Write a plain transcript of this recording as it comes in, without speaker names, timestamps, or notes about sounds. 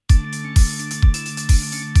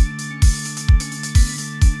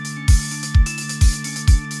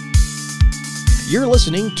You're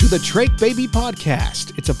listening to the Trach Baby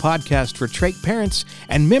Podcast. It's a podcast for trach parents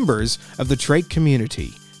and members of the trach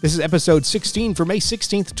community. This is episode 16 for May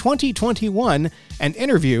 16th, 2021, an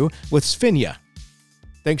interview with Svenja.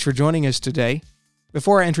 Thanks for joining us today.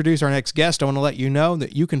 Before I introduce our next guest, I want to let you know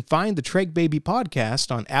that you can find the Trach Baby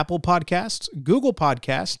Podcast on Apple Podcasts, Google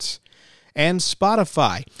Podcasts, and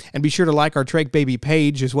Spotify. And be sure to like our Trach Baby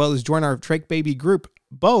page as well as join our Trach Baby group.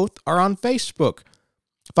 Both are on Facebook.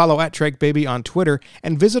 Follow at Trach Baby on Twitter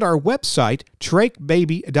and visit our website,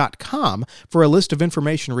 trachbaby.com, for a list of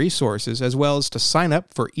information resources, as well as to sign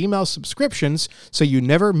up for email subscriptions so you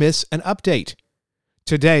never miss an update.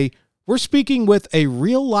 Today, we're speaking with a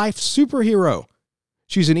real-life superhero.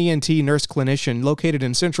 She's an ENT nurse clinician located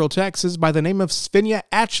in Central Texas by the name of Svenja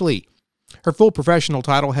Atchley. Her full professional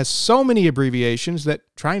title has so many abbreviations that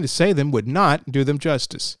trying to say them would not do them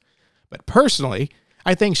justice. But personally,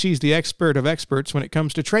 I think she's the expert of experts when it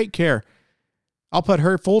comes to trach care. I'll put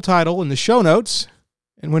her full title in the show notes.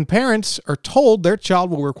 And when parents are told their child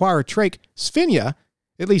will require a trach, Svenja,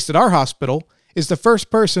 at least at our hospital, is the first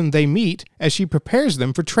person they meet as she prepares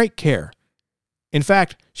them for trach care. In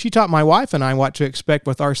fact, she taught my wife and I what to expect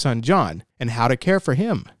with our son John and how to care for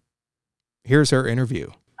him. Here's her interview.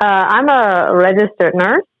 I'm a registered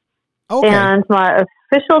nurse, Okay. and my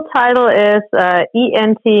official title is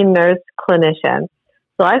ENT nurse clinician.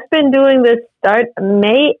 So I've been doing this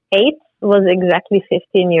May 8th was exactly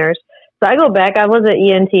 15 years. So I go back, I was an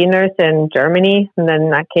ENT nurse in Germany, and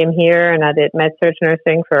then I came here and I did med-surg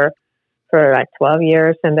nursing for like 12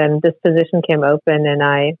 years, and then this position came open and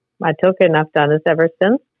I took it and I've done this ever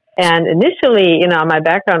since. And initially, my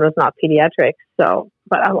background was not pediatrics,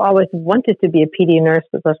 but I've always wanted to be a PD nurse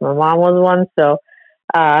because my mom was one. So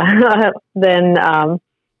then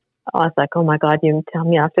I was like, oh my God, you tell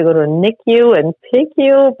me I have to go to a NICU and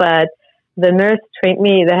PICU, but the nurse trained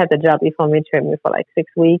me. They had the job before me, trained me for like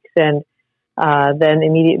 6 weeks, and then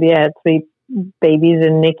immediately I had 3 babies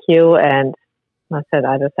in NICU, and I said,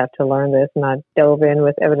 I just have to learn this, and I dove in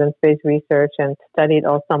with evidence-based research and studied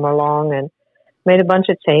all summer long and made a bunch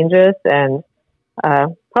of changes, and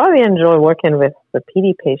probably enjoy working with the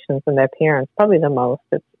PD patients and their parents, probably the most.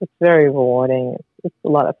 It's very rewarding. It's a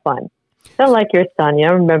lot of fun. Kind of like your son.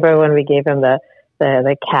 I remember when we gave him the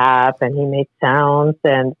cap and he made sounds,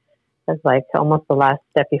 and it's like almost the last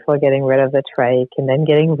step before getting rid of the trach, and then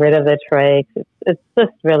getting rid of the trach. It's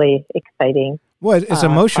just really exciting. Well, it's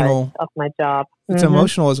emotional. Of my job. It's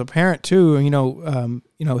emotional as a parent too.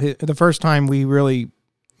 The first time we really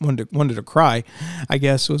wanted to cry, I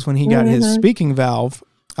guess, was when he got his speaking valve.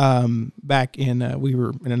 Back in we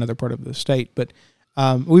were in another part of the state, but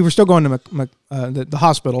we were still going to the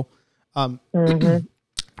hospital.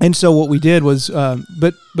 And so what we did was,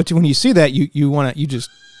 but when you see that,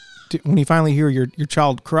 when you finally hear your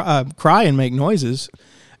child cry and make noises,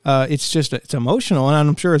 it's emotional. And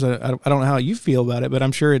I'm sure I don't know how you feel about it, but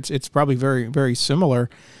I'm sure it's probably very, very similar.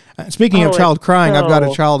 Speaking of child crying, I've got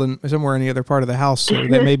a child somewhere in the other part of the house that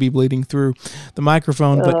may be bleeding through the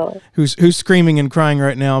microphone, but who's screaming and crying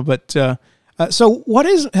right now. But so what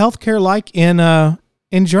is healthcare like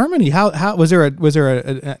in Germany? How was there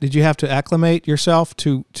did you have to acclimate yourself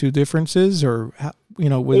to differences, or how,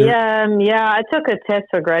 I took a test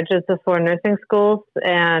for graduate for nursing schools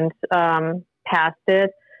and passed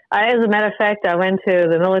it. As a matter of fact, I went to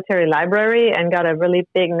the military library and got a really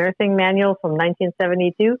big nursing manual from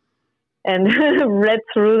 1972 and read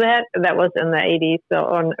through that. That was in the 80s,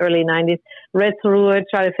 or early 90s. Read through it,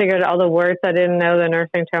 tried to figure out all the words I didn't know, the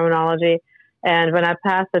nursing terminology. And when I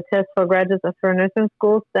passed the test for graduates for nursing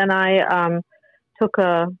schools, then I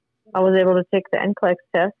was able to take the NCLEX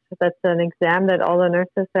test. That's an exam that all the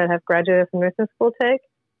nurses that have graduated from nursing school take.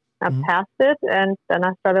 I passed it, and then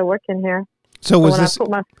I started working here. So was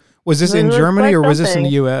this in Germany or was this in the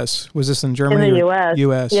U.S.? Was this in Germany? In the U.S.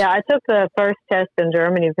 U.S. Yeah, I took the first test in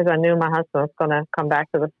Germany because I knew my husband was going to come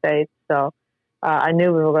back to the States. So I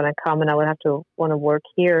knew we were going to come and I would have to want to work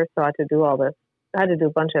here. So I had to do all this. I had to do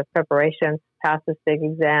a bunch of preparations, pass this big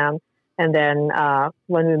exam. And then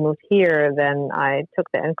when we moved here, then I took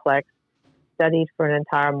the NCLEX, studied for an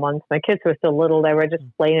entire month. My kids were still little. They were just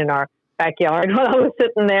playing in our backyard while I was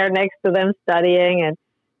sitting there next to them studying. And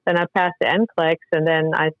then I passed the NCLEX, and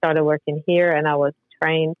then I started working here, and I was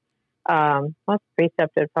trained,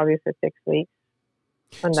 precepted probably for 6 weeks.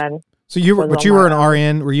 And then you were an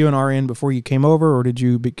RN. Were you an RN before you came over, or did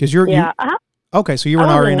you? Because you're okay. So you were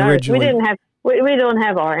an RN originally. We don't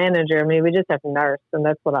have RN in Germany. We just have nurse, and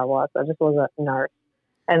that's what I was. I just was a nurse.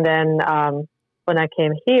 And then when I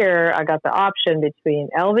came here, I got the option between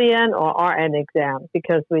LVN or RN exam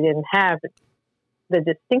because we didn't have the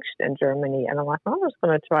distinction in Germany. And I'm like, I'm just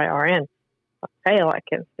going to try RN. fail, I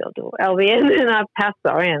can still do LVN, and I passed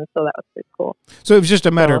the RN, so that was pretty cool. So it was just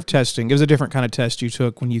a matter of testing. It was a different kind of test you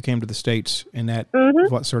took when you came to the States, and that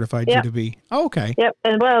is what certified you to be. Oh, okay. Yep.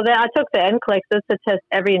 And well, then I took the NCLEX. It's a test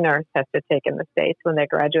every nurse has to take in the States when they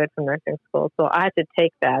graduate from nursing school. So I had to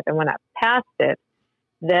take that. And when I passed it,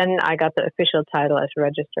 then I got the official title as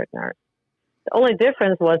registered nurse. The only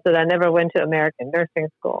difference was that I never went to American nursing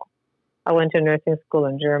school. I went to nursing school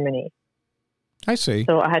in Germany. I see.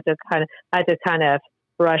 So I had to kind of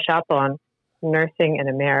brush up on nursing in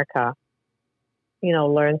America.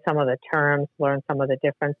 Learn some of the terms, learn some of the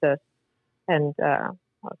differences, and I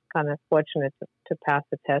was kind of fortunate to pass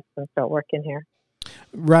the test and start working here.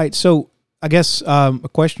 Right. So I guess a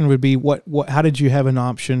question would be, how did you have an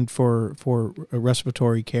option for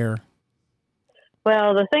respiratory care?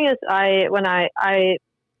 Well, the thing is, I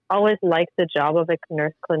always liked the job of a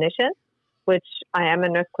nurse clinician, which I am a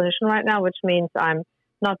nurse clinician right now, which means I'm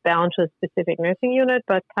not bound to a specific nursing unit,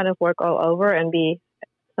 but kind of work all over and be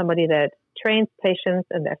somebody that trains patients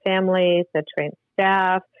and their families, that trains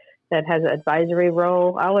staff, that has an advisory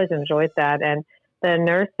role. I always enjoyed that. And the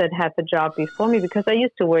nurse that had the job before me, because I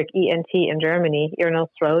used to work ENT in Germany, ear, nose,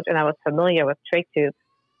 throat, and I was familiar with trach tubes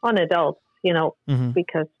on adults,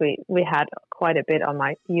 because we had quite a bit on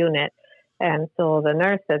my unit. And so the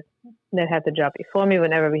nurse that had the job before me,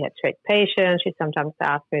 whenever we had trach patients, she sometimes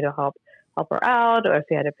asked me to help her out, or if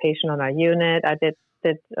we had a patient on our unit, I did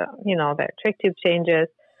their trach tube changes.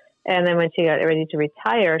 And then when she got ready to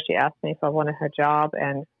retire, she asked me if I wanted her job,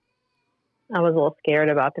 and I was a little scared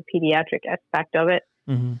about the pediatric aspect of it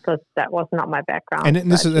because that was not my background.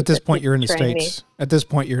 And this is at this point you're in the States. At this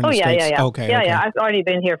point you're in the States. Yeah. Okay. Yeah. I've already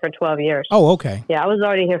been here for 12 years. Oh, okay. Yeah, I was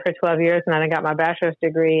already here for 12 years, and then I got my bachelor's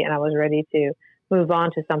degree, and I was ready to move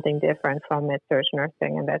on to something different from med-surg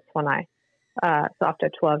nursing, and that's when so after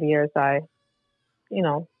 12 years, I,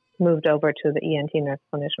 moved over to the ENT nurse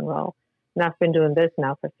clinician role. And I've been doing this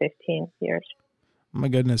now for 15 years. Oh my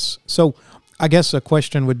goodness. So I guess a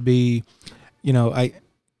question would be, I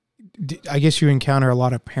guess you encounter a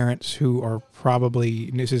lot of parents who are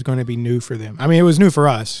probably, this is going to be new for them. I mean, it was new for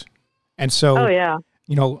us. And so, oh, yeah.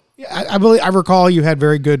 I recall you had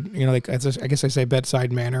very good, I guess I say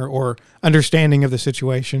bedside manner or understanding of the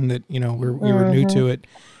situation that, we were new to it.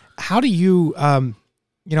 How do you,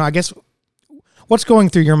 I guess, what's going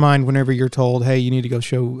through your mind whenever you're told, hey, you need to go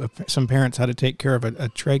show some parents how to take care of a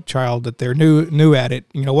trach child that they're new at it?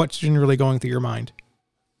 What's generally going through your mind?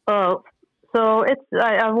 Oh, so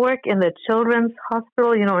I work in the children's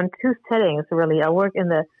hospital, in two settings, really. I work in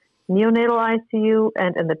the neonatal ICU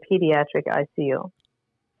and in the pediatric ICU.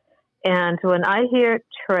 And when I hear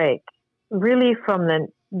trach, really from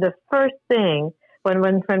the first thing,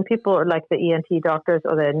 when people like the ENT doctors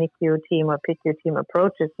or the NICU team or PICU team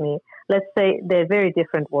approaches me, let's say they're very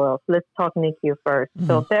different worlds. Let's talk NICU first. Mm-hmm.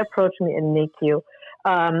 So if they approach me in NICU,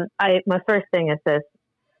 my first thing is this.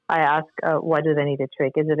 I ask, why do they need a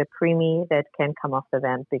trach? Is it a preemie that can come off the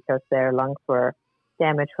vent because their lungs were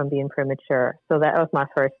damaged from being premature? So that was my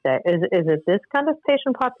first day. Is it this kind of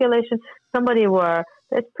patient population? Somebody where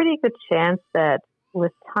there's pretty good chance that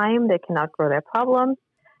with time they can outgrow their problems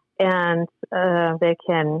and they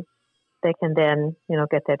can then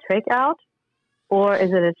get their trach out? Or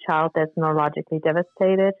is it a child that's neurologically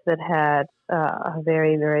devastated, that had a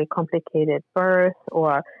very, very complicated birth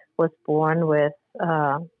or was born with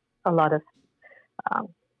a lot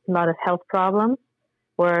of health problems,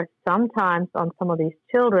 where sometimes on some of these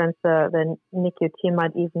children, the NICU team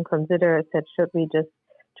might even consider that should we just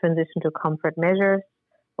transition to comfort measures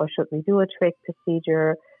or should we do a trach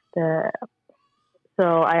procedure?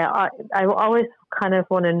 So I always kind of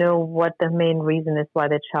want to know what the main reason is why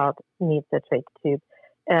the child needs a trach tube.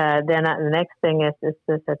 Then the next thing is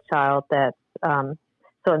this a child that's,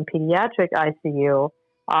 so in pediatric ICU,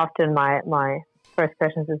 often my first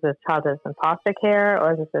question is this child that's in foster care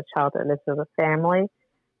or is this a child that lives with a family?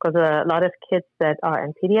 Because a lot of kids that are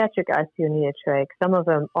in pediatric ICU need a trach. Some of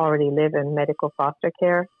them already live in medical foster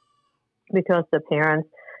care because the parents,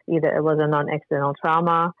 either it was a non-accidental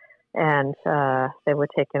trauma and they were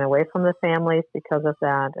taken away from the families because of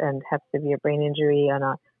that and have severe brain injury and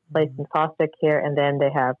are placed in foster care. And then they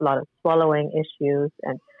have a lot of swallowing issues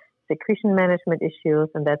and secretion management issues,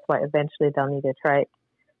 and that's why eventually they'll need a trach.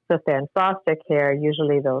 So if they're in foster care,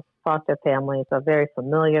 usually those foster families are very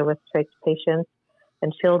familiar with trach patients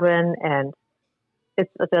and children, and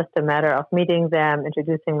it's just a matter of meeting them,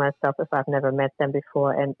 introducing myself if I've never met them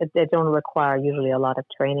before, and they don't require usually a lot of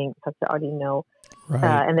training because they already know,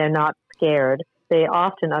 right. And they're not scared. They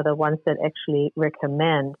often are the ones that actually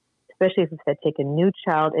recommend, especially if they take a new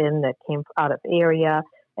child in that came out of area,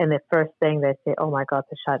 and the first thing they say, oh my God,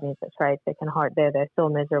 the child needs a trach. They're so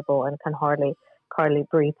miserable and can hardly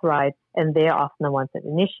breathe right. And they're often the ones that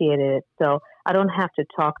initiated it. So I don't have to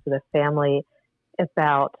talk to the family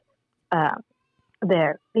about,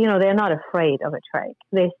 they're not afraid of a trach.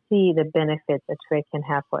 They see the benefits a trach can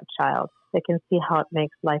have for a child. They can see how it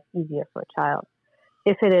makes life easier for a child.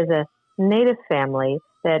 If it is a native family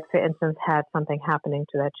that, for instance, had something happening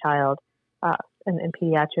to that child in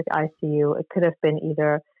pediatric ICU, it could have been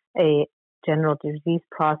either a general disease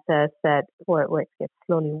process where it gets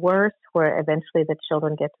slowly worse, where eventually the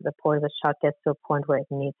children get to the point, the child gets to a point where it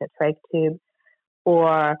needs a trach tube,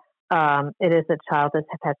 or it is a child that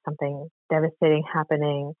has had something devastating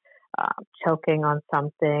happening, choking on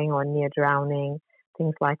something or near drowning,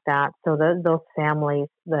 things like that. So those families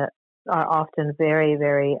that are often very,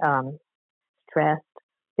 very stressed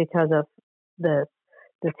because of the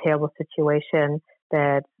terrible situation,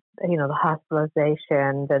 that the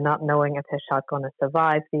hospitalization, the not knowing if their child going to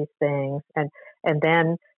survive these things, and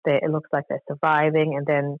then it looks like they're surviving, and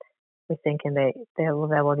then we're thinking they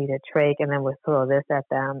will need a trach, and then we throw this at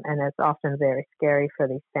them, and it's often very scary for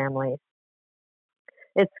these families.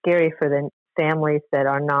 It's scary for the families that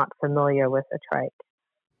are not familiar with a trach.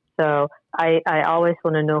 So I always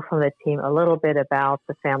want to know from the team a little bit about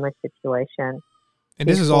the family situation. And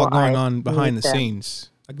this is all going on behind the scenes.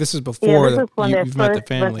 Like this is before you've met the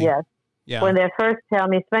family. When they first tell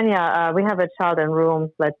me, Svenja, we have a child in room,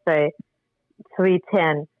 let's say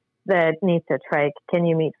 310, that needs a trach. Can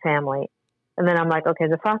you meet family? And then I'm like, okay,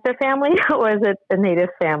 is it a foster family or is it a native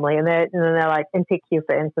family? And then they're like, in PICU,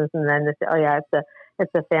 for instance, and then they say, oh yeah,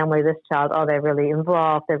 it's a family, this child, oh, they're really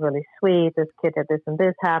involved, they're really sweet, this kid had this and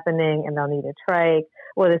this happening, and they'll need a trach,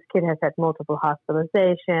 or this kid has had multiple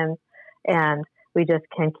hospitalizations, and we just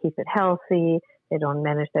can't keep it healthy, they don't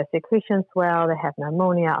manage their secretions well, they have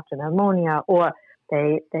pneumonia after pneumonia, or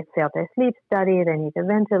they failed their sleep study, they need a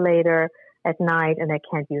ventilator at night, and they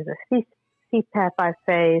can't use a CPAP by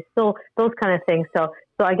face, so those kind of things. So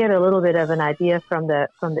I get a little bit of an idea from the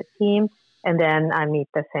team, and then I meet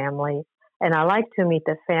the family. And I like to meet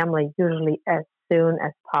the family usually as soon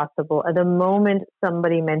as possible. At the moment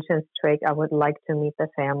somebody mentions trach, I would like to meet the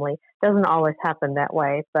family. Doesn't always happen that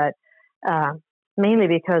way, but mainly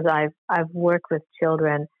because I've worked with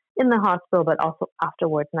children in the hospital, but also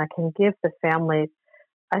afterwards, and I can give the families,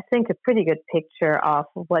 I think, a pretty good picture of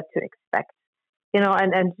what to expect.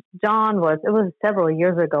 And John it was several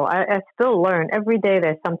years ago. I still learn. Every day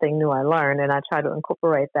there's something new I learn, and I try to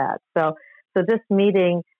incorporate that. So just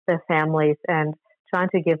meeting the families and trying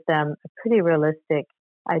to give them a pretty realistic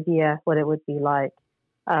idea what it would be like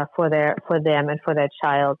for them and for their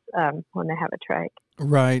child when they have a trach.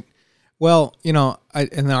 Right. Well, in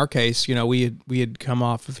our case, we had come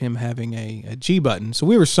off of him having a G button, so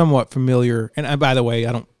we were somewhat familiar. And by the way,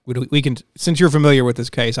 we can, since you're familiar with this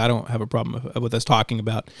case, I don't have a problem with us talking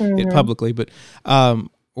about it publicly, but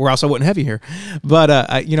or else I wouldn't have you here. But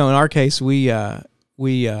in our case, we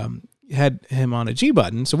had him on a G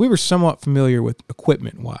button, so we were somewhat familiar with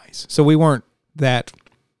equipment wise. So we weren't that,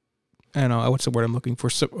 what's the word I'm looking for?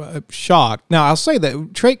 Shocked. Now I'll say that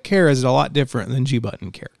trach care is a lot different than G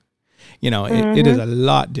button care. It is a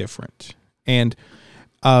lot different. And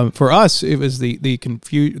for us, it was the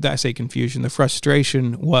confusion. The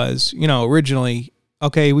frustration was, originally,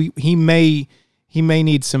 okay, he may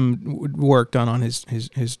need some work done on his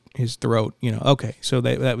throat. Okay, so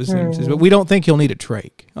that was, but we don't think he'll need a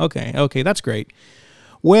trach. Okay, that's great.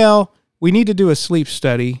 Well, we need to do a sleep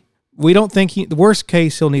study. We don't think the worst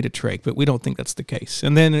case he'll need a trach, but we don't think that's the case.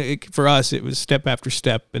 And then for us, it was step after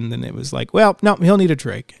step, and then it was like, well, no, he'll need a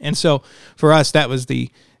trach. And so for us, that was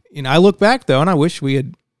I look back though, and I wish we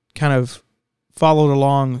had kind of followed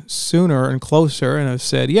along sooner and closer, and have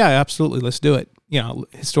said, yeah, absolutely, let's do it.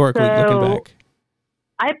 Historically looking back.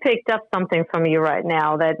 I picked up something from you right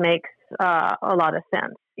now that makes a lot of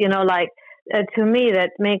sense. To me,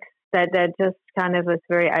 that makes that just kind of was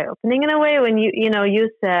very eye-opening in a way when you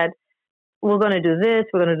said, we're going to do this,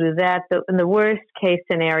 we're going to do that. In the worst case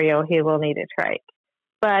scenario, he will need a trach.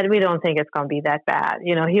 But we don't think it's going to be that bad.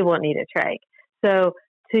 He won't need a trach. So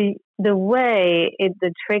the way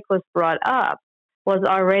the trach was brought up was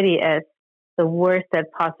already as the worst that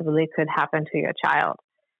possibly could happen to your child.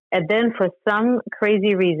 And then for some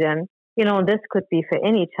crazy reason, this could be for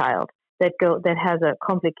any child that has a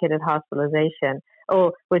complicated hospitalization.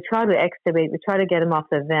 Or we try to extubate, we try to get him off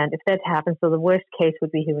the vent. If that happens, so the worst case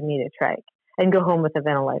would be he would need a trach and go home with a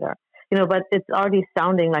ventilator. But it's already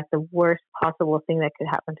sounding like the worst possible thing that could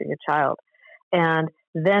happen to your child. And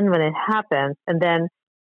then when it happens, and then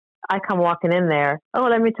I come walking in there, oh,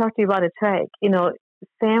 let me talk to you about a trach.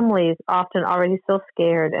 families often already so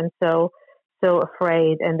scared and so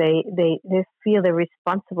afraid, and they feel they're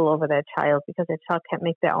responsible over their child because their child can't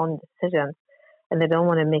make their own decisions, and they don't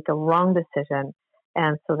want to make a wrong decision,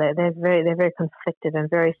 and so they're very conflicted and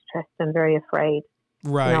very stressed and very afraid.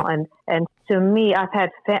 Right. You know, and to me, I've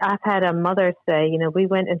had a mother say, you know, we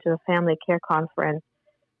went into a family care conference.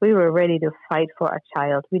 We were ready to fight for our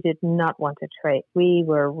child. We did not want to trach. We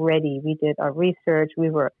were ready. We did our research. We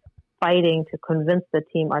were fighting to convince the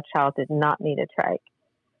team our child did not need a trach.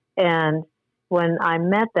 And when I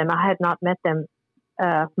met them, I had not met them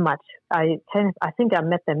much. I think I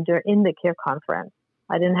met them in the care conference.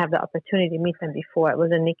 I didn't have the opportunity to meet them before. It was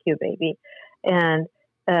a NICU baby. And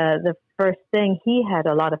the first thing, he had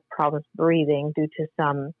a lot of problems breathing due to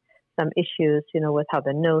some issues, you know, with how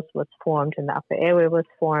the nose was formed and the upper airway was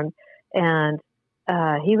formed. And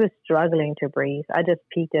he was struggling to breathe. I just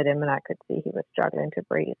peeked at him and I could see he was struggling to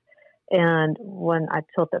breathe. And when I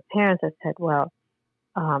told the parents, I said, well,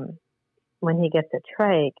 when he gets a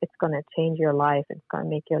trach, it's going to change your life. It's going to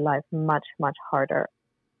make your life much, much harder,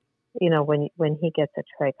 you know, when he gets a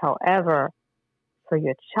trach. However, for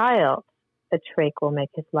your child, a trach will make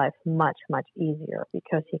his life much, much easier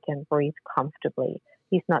because he can breathe comfortably.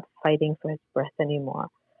 He's not fighting for his breath anymore.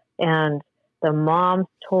 And the moms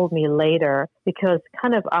told me later, because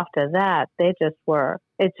kind of after that, it just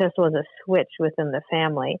was a switch within the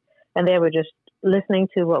family. And they were just listening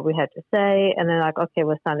to what we had to say. And they're like, okay,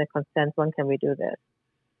 we're signing consent. When can we do this?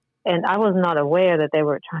 And I was not aware that they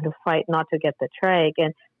were trying to fight not to get the trach.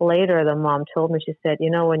 And later the mom told me, she said,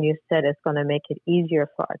 you know, when you said it's going to make it easier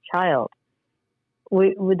for our child,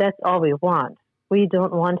 we that's all we want. We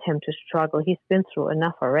don't want him to struggle. He's been through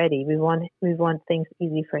enough already. We want things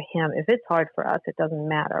easy for him. If it's hard for us, it doesn't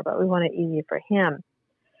matter, but we want it easy for him.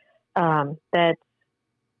 That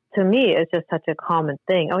to me is just such a common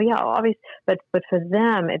thing. Oh yeah, obviously, but for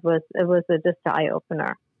them it was just an eye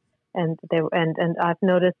opener. And and I've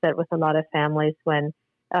noticed that with a lot of families, when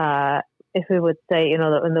if we would say, you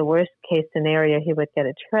know, in the worst case scenario, he would get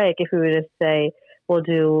a trach. If we were to say, we'll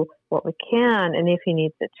do what we can, and if he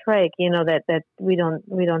needs a trach, you know, that we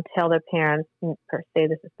don't tell the parents per se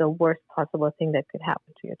this is the worst possible thing that could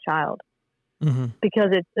happen to your child,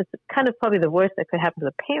 because it's kind of probably the worst that could happen to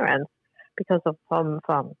the parents because of from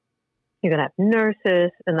you're going to have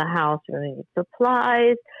nurses in the house. You're going to need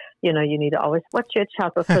supplies. You know, you need to always watch your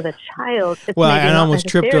child. But for the child, it's well, maybe I not almost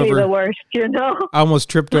tripped over the worst, you know? I almost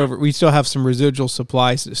tripped over. We still have some residual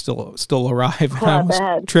supplies that still arrive. Oh, I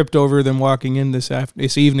almost tripped over them walking in this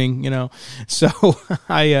evening, you know. So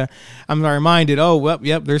I'm reminded, oh, well,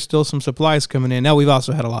 yep, there's still some supplies coming in. Now, we've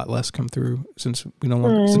also had a lot less come through since we no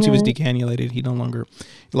longer, since he was decannulated. He no longer,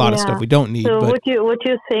 a lot of stuff we don't need. So but would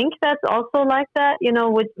you think that's also like that? You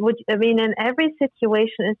know, I mean, in every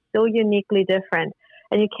situation is so uniquely different.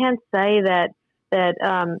 And you can't say that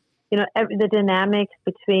you know, the dynamics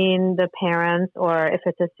between the parents, or if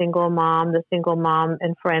it's a single mom, the single mom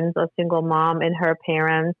and friends, or single mom and her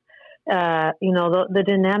parents, you know, the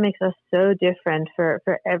dynamics are so different for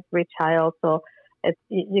every child. So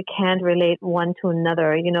you can't relate one to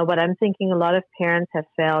another, you know. But I'm thinking a lot of parents have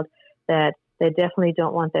felt that they definitely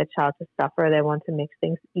don't want their child to suffer. They want to make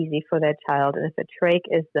things easy for their child. And if a trach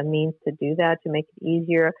is the means to do that, to make it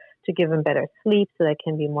easier, to give them better sleep so they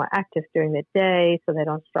can be more active during the day, so they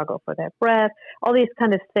don't struggle for their breath, all these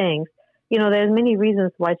kind of things. You know, there's many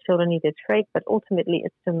reasons why children need a trach, but ultimately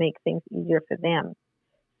it's to make things easier for them.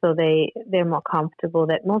 So they're more comfortable,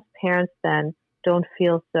 that most parents then don't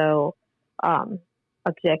feel so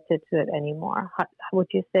objected to it anymore. How, would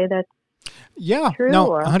you say that's true? No,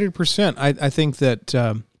 100%. I think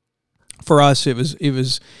that for us it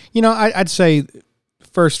was, you know, I'd say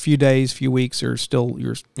first few days, few weeks are still,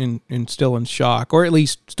 you're still in shock, or at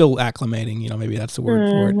least still acclimating, you know, maybe that's the word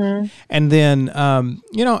for it. And then,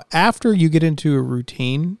 you know, after you get into a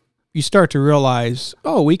routine, you start to realize,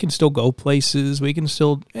 oh, we can still go places. We can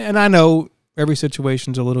still, and I know every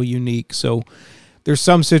situation's a little unique. So there's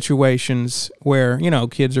some situations where, you know,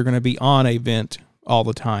 kids are going to be on a vent all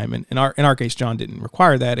the time. And in our case, John didn't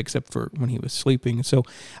require that except for when he was sleeping. So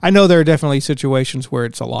I know there are definitely situations where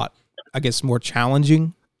it's a lot, I guess, more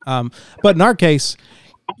challenging. But in our case,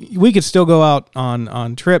 we could still go out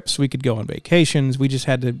on trips. We could go on vacations. We just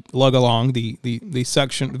had to lug along the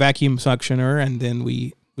vacuum suctioner, and then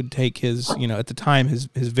we would take his, you know, at the time, his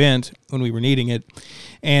vent when we were needing it.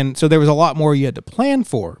 And so there was a lot more you had to plan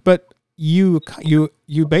for, but you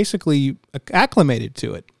basically acclimated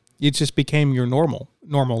to it. It just became your normal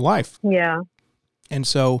life. Yeah. And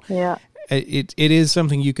so it is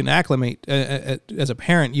something you can acclimate as a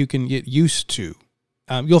parent. You can get used to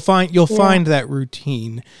You'll find that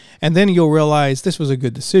routine, and then you'll realize this was a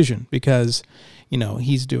good decision because,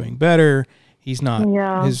 he's doing better. He's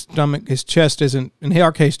not, his stomach, his chest isn't, in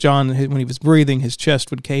our case, John, when he was breathing, his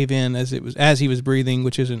chest would cave in as he was breathing,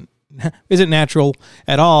 which isn't natural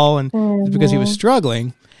at all. And it's because he was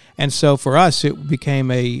struggling. And so for us, it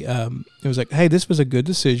became it was like, hey, this was a good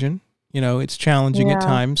decision. It's challenging at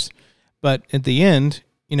times, but at the end,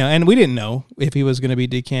 and we didn't know if he was going to be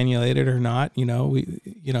decannulated or not,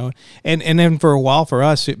 and then for a while for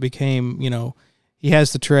us, it became, he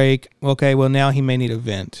has the trach. Okay, well now he may need a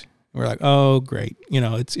vent. We're like, oh, great.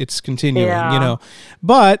 It's continuing,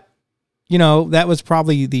 but, that was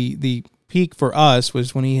probably the peak for us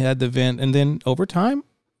was when he had the vent. And then over time,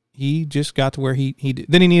 he just got to where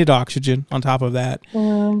then he needed oxygen on top of that.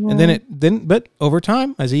 And but over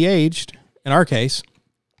time, as he aged, in our case,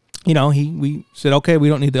 we said, okay, we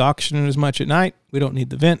don't need the oxygen as much at night. We don't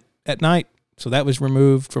need the vent at night. So that was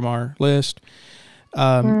removed from our list.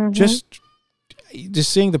 Just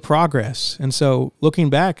seeing the progress. And so looking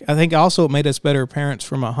back, I think also it made us better parents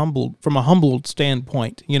from a humbled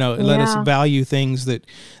standpoint. It let us value things that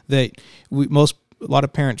a lot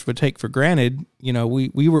of parents would take for granted.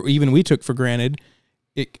 We took for granted.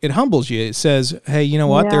 It humbles you. It says, hey, you know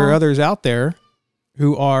what? There are others out there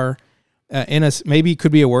who are in a, maybe it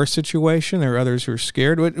could be a worse situation. There are others who are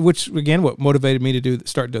scared, which again, what motivated me to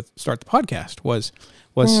start the podcast was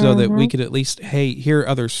so that we could at least, hear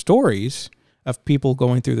other stories of people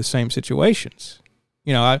going through the same situations.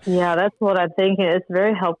 That's what I'm thinking. It's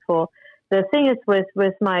very helpful. The thing is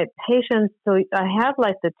with my patients, so I have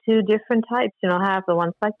like the two different types. I have the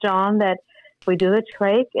ones like John that we do the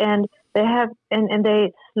trach, and they have and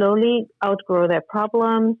they slowly outgrow their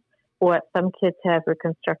problems. Or some kids have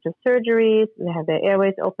reconstructive surgeries, they have their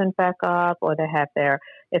airways opened back up, or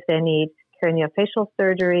if they need craniofacial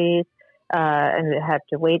surgeries, and they have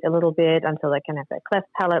to wait a little bit until they can have their cleft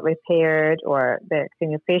palate repaired or their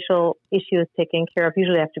craniofacial issues taken care of.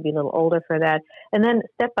 Usually have to be a little older for that. And then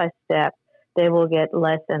step by step, they will get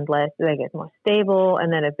less and less. They get more stable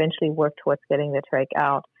and then eventually work towards getting the trach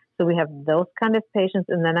out. So we have those kind of patients.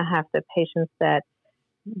 And then I have the patients that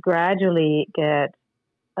gradually get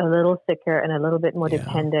a little sicker and a little bit more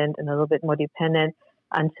dependent and a little bit more dependent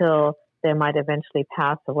until they might eventually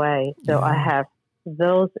pass away. So I have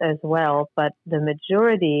those as well, but the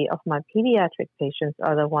majority of my pediatric patients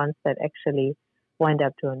are the ones that actually wind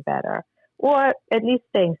up doing better, or at least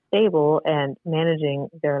staying stable and managing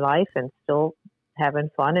their life and still having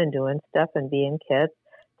fun and doing stuff and being kids.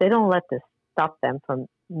 They don't let this stop them from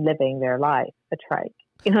living their life, a trach.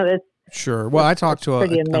 That's sure. Well, I talked to a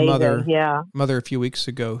mother a few weeks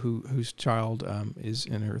ago whose child is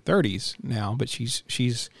in her 30s now, but she's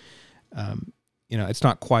it's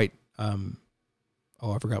not quite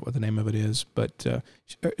I forgot what the name of it is, but the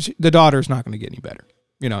daughter's not going to get any better,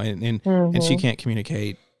 and she can't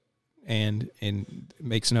communicate and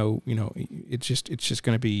makes no, it's just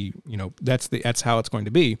going to be, that's how it's going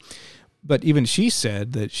to be. But even she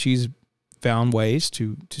said that she's found ways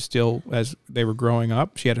to still, as they were growing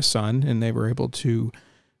up, she had a son and they were able to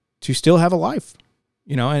still have a life,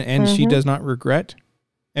 and she does not regret.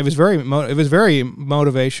 It was very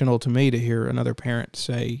motivational to me to hear another parent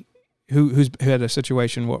say, who had a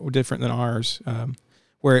situation different than ours,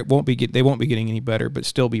 where they won't be getting any better, but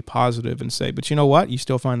still be positive and say, but you know what? You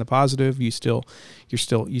still find the positive. You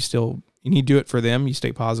need to do it for them. You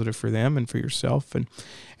stay positive for them and for yourself. And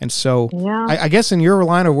so I guess in your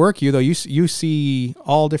line of work, you see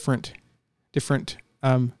all different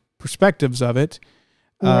perspectives of it.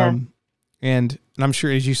 And I'm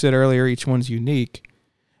sure, as you said earlier, each one's unique.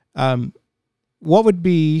 What would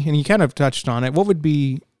be, and you kind of touched on it, what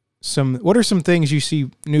are some things you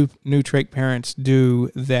see new trach parents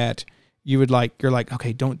do that you would you're like,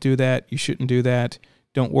 okay, don't do that. You shouldn't do that.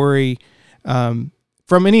 Don't worry. From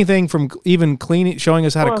anything from even cleaning, showing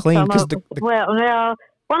us how to clean. One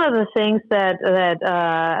of the things that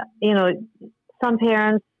some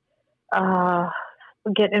parents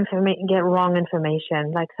get wrong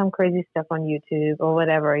information, like some crazy stuff on YouTube or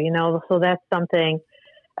whatever, so that's something,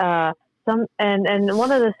 and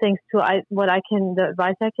one of the things too, the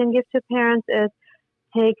advice I can give to parents is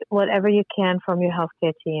take whatever you can from your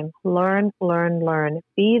healthcare team. Learn.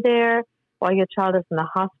 Be there while your child is in the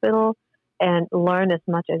hospital and learn as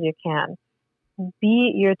much as you can.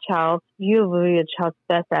 Be your child's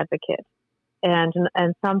best advocate. And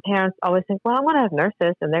some parents always think, well, I'm going to have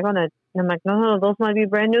nurses and they're going to, and I'm like, no, those might be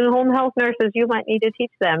brand new home health nurses. You might need to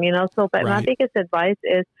teach them, but my biggest advice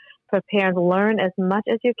is for parents, learn as much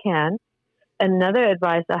as you can. Another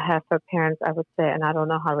advice I have for parents, I would say, and I don't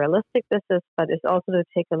know how realistic this is, but it's also to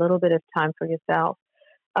take a little bit of time for yourself.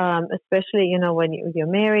 especially, when you're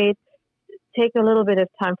married. Take a little bit of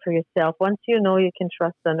time for yourself. Once you know you can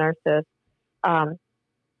trust the nurses, um,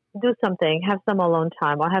 do something, have some alone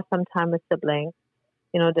time or have some time with siblings,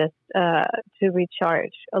 just to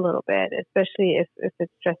recharge a little bit, especially if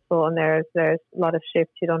it's stressful and there's a lot of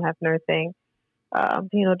shifts, you don't have nursing,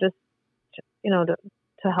 just,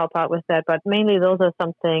 to help out with that. But mainly those are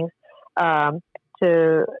some things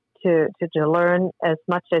to, to learn as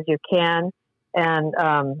much as you can, and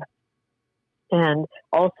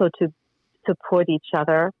also to support each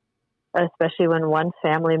other, especially when one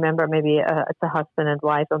family member, maybe it's a husband and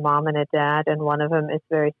wife, a mom and a dad, and one of them is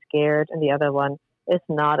very scared and the other one is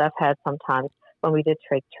not. I've had sometimes when we did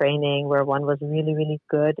trach training where one was really, really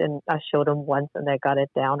good and I showed them once and they got it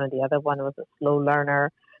down, and the other one was a slow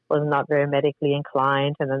learner, was not very medically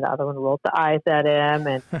inclined, and then the other one rolled the eyes at him,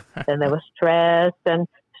 and then there was stress and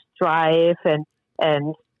strife and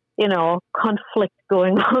conflict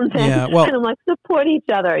going on there. Yeah, well, and I'm like, support each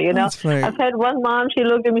other, that's funny. I've had one mom, she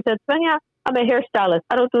looked at me and said, Svenja, I'm a hairstylist.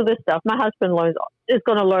 I don't do this stuff. My husband is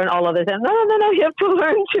going to learn all of this. And no, you have to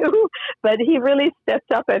learn too. But he really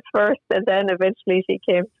stepped up at first. And then eventually she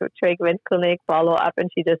came to Trach Vent Clinic, follow up, and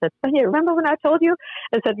she just said, Svenja, remember when I told you?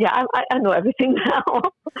 I said, yeah, I know everything now.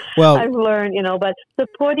 Well, I've learned, but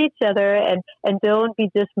support each other and don't be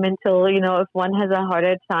judgmental. If one has a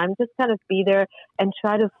harder time, just kind of be there and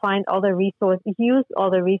try to find all the resources, use all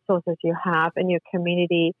the resources you have in your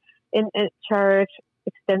community, in church,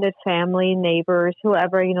 extended family, neighbors,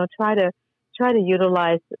 whoever, try to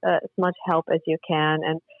utilize as much help as you can,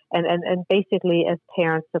 and basically as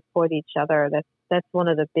parents support each other. That's one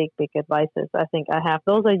of the big advices I think I have.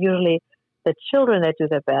 Those are usually the children that do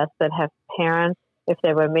the best, that have parents. If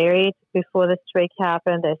they were married before the trach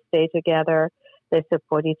happened, they stay together, they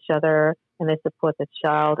support each other, and they support the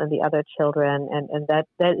child and the other children, and that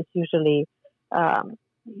is usually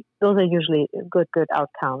those are usually good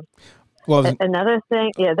outcomes. Well, another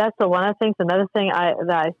thing, that's the one of the things. Another thing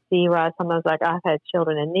that I see where sometimes, like, I've had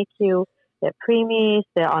children in NICU, they're preemies,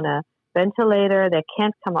 they're on a ventilator, they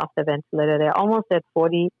can't come off the ventilator, they're almost at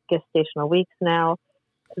 40 gestational weeks now,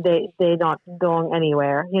 they're not going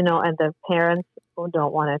anywhere, and the parents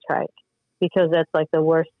don't want to trach because that's like the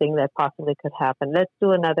worst thing that possibly could happen. Let's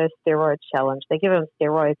do another steroid challenge. They give them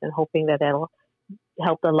steroids and hoping that that'll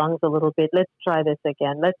help the lungs a little bit. Let's try this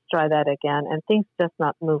again. Let's try that again. And things just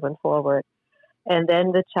not moving forward. And then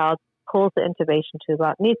the child pulls the intubation tube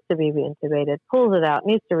out, needs to be reintubated, pulls it out,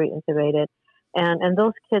 needs to reintubate it. And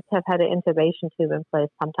those kids have had an intubation tube in place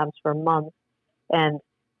sometimes for months. And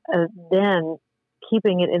then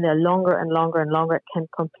keeping it in there longer and longer and longer can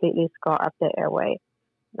completely scar up the airway.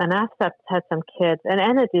 And I've had some kids,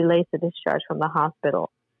 and it delays the discharge from the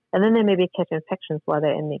hospital. And then they maybe catch infections while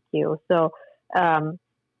they're in NICU. So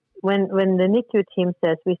when the NICU team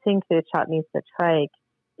says we think the child needs the trach,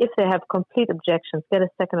 if they have complete objections, get a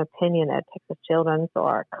second opinion at Texas Children's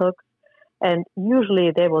or Cook's, and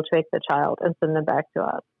usually they will trach the child and send them back to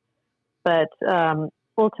us. But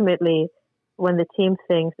ultimately, when the team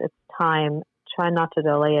thinks it's time, try not to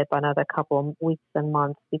delay it by another couple of weeks and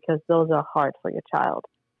months, because those are hard for your child.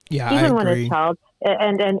 Yeah, even I when agree. a child,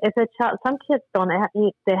 and if a child, some kids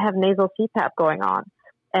they have nasal CPAP going on,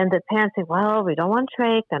 and the parents say, well, we don't want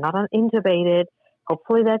trach, they're not intubated,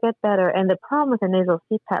 hopefully they'll get better. And the problem with the nasal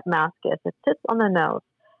CPAP mask is it sits on the nose,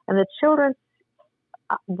 and the children's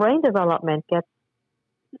brain development gets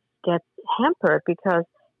hampered because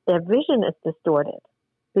their vision is distorted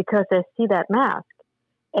because they see that mask,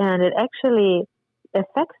 and it actually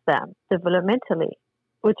affects them developmentally,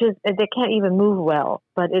 which is they can't even move well.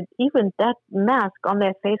 But even that mask on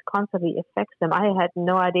their face constantly affects them. I had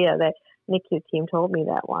no idea. That NICU team told me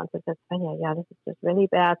that once. I said, yeah, this is just really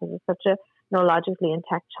bad. This is such a neurologically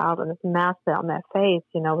intact child, and this mask there on their face,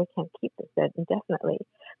 we can't keep this there indefinitely.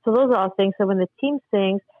 So those are all things. So when the team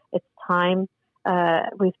thinks it's time,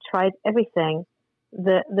 we've tried everything,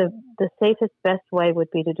 the safest, best way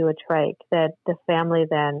would be to do a trach, that the family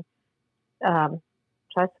then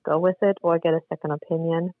tries to go with it or get a second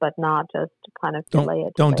opinion, but not just kind of delay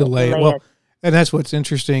it. Don't delay it. Well, and that's what's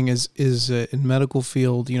interesting is in medical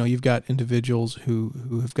field, you've got individuals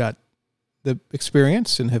who have got the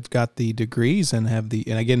experience and have got the degrees and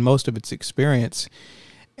and again, most of it's experience.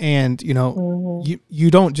 And, mm-hmm.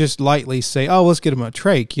 you don't just lightly say, oh, let's get them a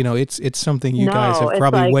trach. It's something you guys have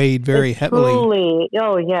probably weighed very heavily. Truly,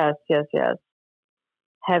 oh, yes.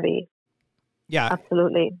 Heavy. Yeah.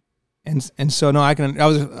 Absolutely. And so no, I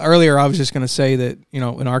was just going to say that,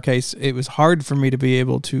 in our case, it was hard for me to be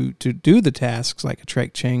able to do the tasks like a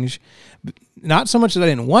trach change. Not so much that I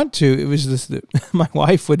didn't want to. It was just that my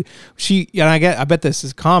wife would. I bet this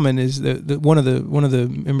is common. Is that one of the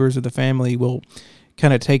members of the family will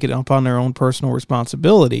kind of take it upon their own personal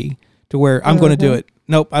responsibility to where I'm going to do it.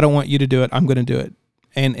 Nope, I don't want you to do it. I'm going to do it,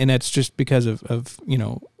 and that's just because of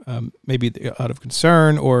maybe out of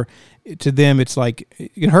concern, or to them it's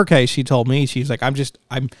like, in her case, she told me, she's like, I'm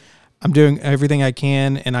doing everything I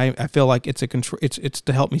can, and I feel like it's it's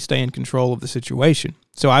to help me stay in control of the situation.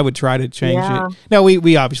 So I would try to change it. Now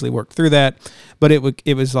we obviously worked through that, but it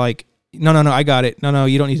was like, no, I got it. No,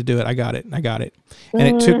 you don't need to do it. I got it. And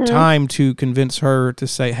it took time to convince her to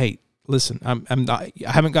say, hey, listen, I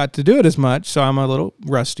haven't got to do it as much, so I'm a little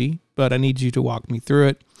rusty, but I need you to walk me through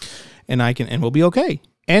it, and we'll be okay.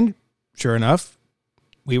 And sure enough,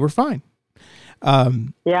 we were fine.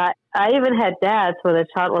 I even had dads where the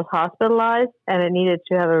child was hospitalized and it needed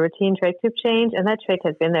to have a routine trach tube change, and that trach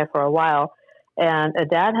had been there for a while. And a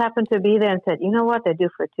dad happened to be there and said, you know what they do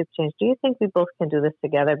for a tube change? Do you think we both can do this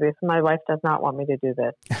together? Because my wife does not want me to do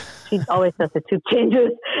this. She always does the tube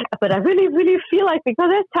changes. But I really, really feel like, because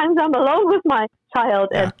there's times I'm alone with my child,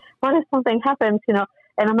 and what if something happens, And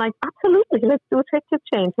I'm like, absolutely, let's do a trach tube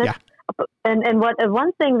change. And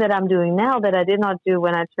one thing that I'm doing now that I did not do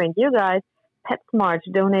when I trained you guys, PetSmart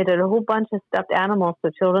donated a whole bunch of stuffed animals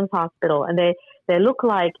to Children's Hospital, and they look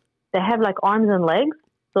like they have like arms and legs,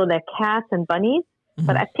 so they're cats and bunnies. Mm-hmm.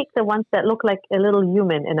 But I picked the ones that look like a little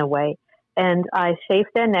human in a way, and I shave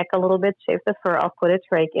their neck a little bit, shave the fur, I'll put a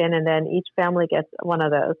trach in, and then each family gets one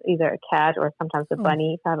of those, either a cat or sometimes a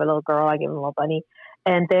bunny. If I have a little girl, I give them a little bunny,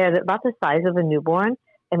 and they're about the size of a newborn,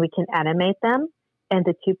 and we can animate them. And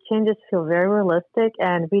the tube changes feel very realistic,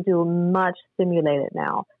 and we do much simulated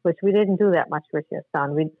now, which we didn't do that much with your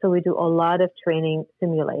son. So we do a lot of training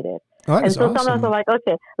simulated. Oh, and so awesome. Sometimes I'm like,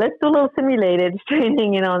 okay, let's do a little simulated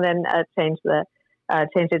training, and then change the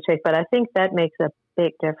trach. But I think that makes a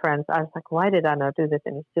big difference. I was like, why did I not do this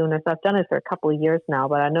any sooner? So I've done it for a couple of years now,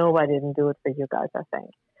 but I know I didn't do it for you guys. I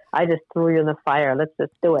think I just threw you in the fire. Let's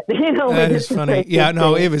just do it. That is funny. Yeah,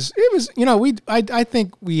 no, it was. I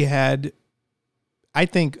think we had.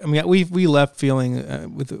 We left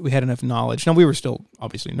feeling we had enough knowledge. Now, we were still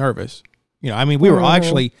obviously nervous. We were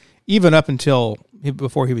actually, even up until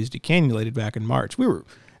before he was decannulated back in March,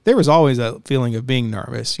 there was always a feeling of being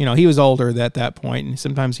nervous. He was older at that point, and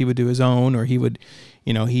sometimes he would do his own, or he would,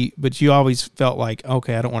 but you always felt like,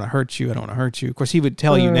 okay, I don't want to hurt you. Of course, he would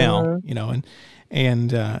tell you now,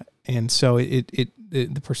 and so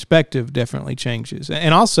the perspective definitely changes.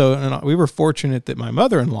 And also, we were fortunate that my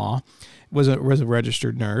mother-in-law was a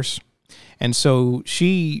registered nurse, and so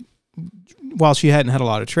while she hadn't had a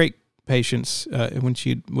lot of trach patients when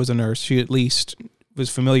she was a nurse, she at least was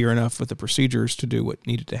familiar enough with the procedures to do what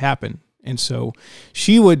needed to happen. And so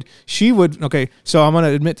she would. Okay, so I'm going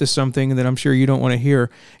to admit to something that I'm sure you don't want to hear.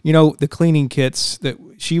 The cleaning kits that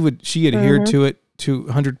she adhered to it to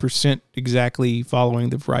 100% exactly,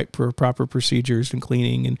 following the proper procedures and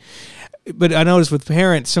cleaning. But I noticed with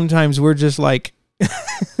parents, sometimes we're just like,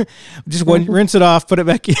 just rinse it off, put it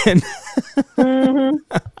back in.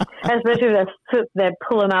 Especially that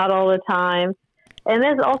pull them out all the time. And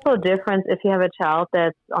there's also a difference if you have a child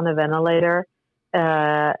that's on a ventilator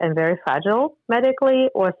and very fragile medically,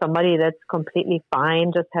 or somebody that's completely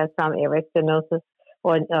fine, just has some airway stenosis,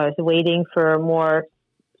 or is waiting for more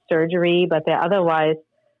surgery, but they're otherwise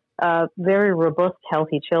very robust,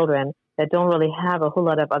 healthy children that don't really have a whole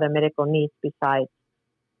lot of other medical needs besides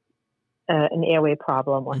an airway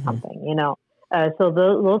problem or something, So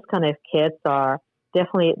those kind of kids are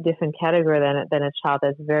definitely a different category than a child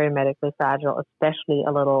that's very medically fragile, especially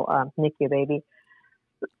a little NICU baby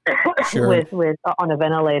with on a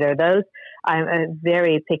ventilator. Those I'm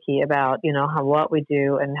very picky about, what we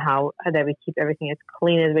do and how that we keep everything as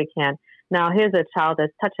clean as we can. Now, here's a child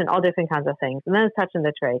that's touching all different kinds of things, and then it's touching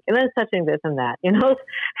the trach, and then it's touching this and that, you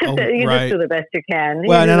just do the best you can.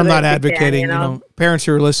 Well, and I'm not advocating, parents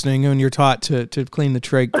who are listening, when you're taught to clean the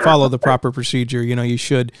trach, follow the proper procedure, you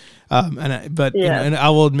should. And I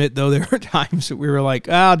will admit, though, there were times that we were like,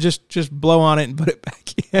 just blow on it and put it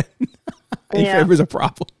back in if there was a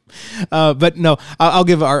problem. But no, I'll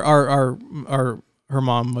give her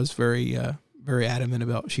mom was very, very adamant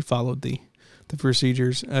about, she followed the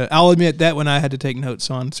procedures. I'll admit that when I had to take notes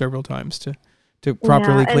on several times to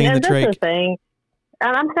properly clean the trach. That's the thing.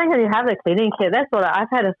 And I'm saying, when you have the cleaning kit, that's what I've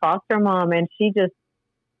had a foster mom, and she just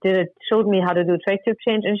showed me how to do trach tube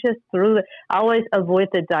change, and she just I always avoid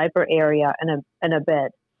the diaper area in a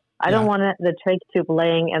bed. I don't want the trach tube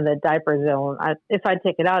laying in the diaper zone. If I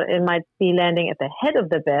take it out, it might be landing at the head of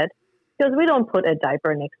the bed because we don't put a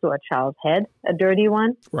diaper next to a child's head, a dirty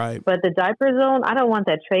one. Right. But the diaper zone, I don't want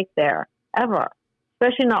that trach there ever,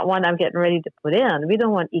 especially not one I'm getting ready to put in. We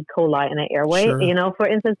don't want E. coli in the airway, Sure. For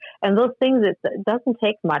instance. And those things, it doesn't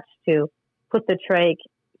take much to put the trach,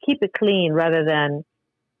 keep it clean rather than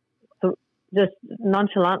just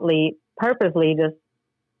nonchalantly, purposely just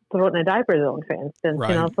throw it in a diaper zone, for instance.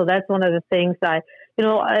 Right. So that's one of the things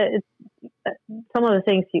some of the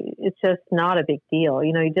things it's just not a big deal.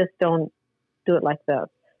 You just don't do it like this.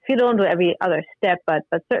 If you don't do every other step, but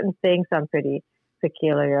certain things I'm pretty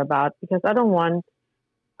peculiar about because I don't want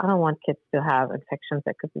kids to have infections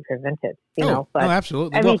that could be prevented. But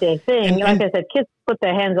absolutely. Everyday thing, and like I said, kids put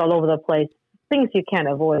their hands all over the place. Things you can't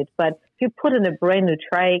avoid. But if you put in a brand new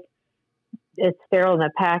trach, it's sterile in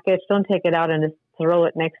the package. Don't take it out and just throw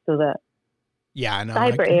it next to the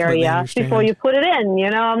diaper area before you put it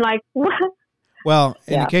in. I'm like, what? Well,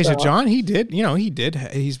 in the case of John, he did.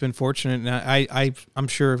 He's been fortunate, and I'm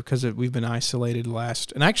sure because we've been isolated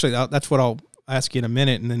and actually that's what I'll ask you in a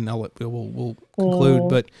minute, and then we'll conclude.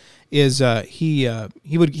 But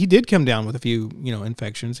he did come down with a few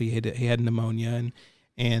infections. He had pneumonia,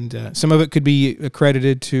 and some of it could be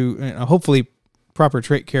accredited to hopefully proper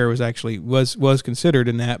trach care was considered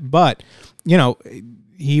in that, but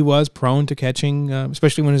he was prone to catching,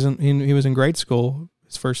 especially when he was in grade school.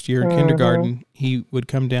 His first year in kindergarten, he would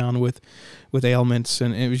come down with ailments,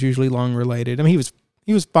 and it was usually lung related. I mean,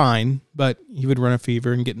 he was fine, but he would run a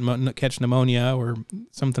fever and catch pneumonia or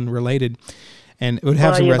something related, and it would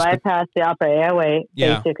have some. You bypass the upper airway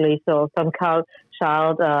basically. So some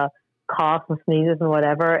child coughs and sneezes and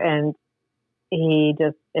whatever, and he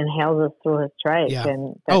just inhales it through his trach. Yeah.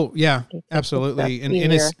 And Absolutely.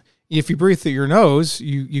 And if you breathe through your nose,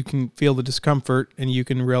 you can feel the discomfort and you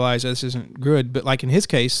can realize this isn't good. But like in his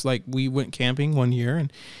case, like we went camping one year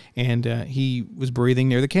and he was breathing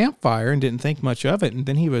near the campfire and didn't think much of it. And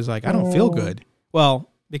then he was like, I don't feel good. Well,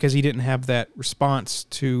 because he didn't have that response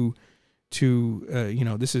to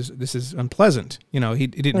this is unpleasant. He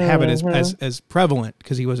didn't have it as prevalent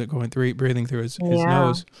because he wasn't breathing through his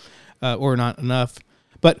nose or not enough.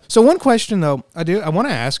 But so one question though I want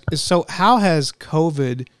to ask is, so how has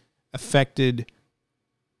COVID affected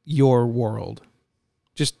your world,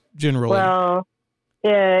 just generally? Well,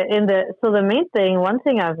 the main thing, one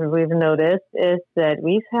thing we've noticed is that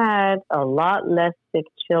we've had a lot less sick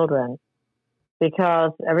children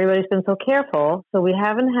because everybody's been so careful. So even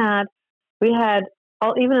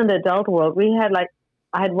in the adult world,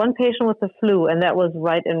 I had one patient with the flu, and that was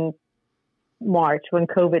right in March when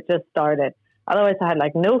COVID just started. Otherwise, I had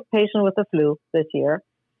no patient with the flu this year.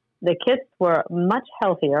 The kids were much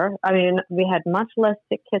healthier. I mean, we had much less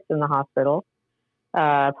sick kids in the hospital,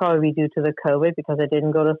 probably due to the COVID because they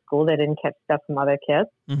didn't go to school. They didn't catch stuff from other kids.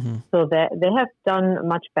 Mm-hmm. So they have done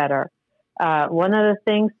much better. One of the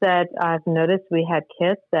things that I've noticed, we had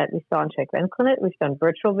kids that we saw in Trach Vent Clinic. We've done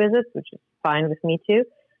virtual visits, which is fine with me too.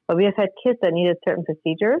 But we have had kids that needed certain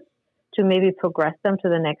procedures to maybe progress them to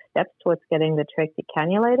the next steps towards getting the trach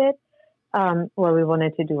decannulated. Where we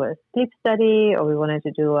wanted to do a sleep study, or we wanted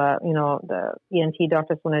to do the ENT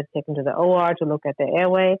doctors wanted to take them to the OR to look at the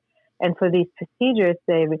airway. And for these procedures,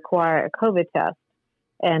 they require a COVID test.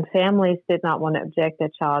 And families did not want to object their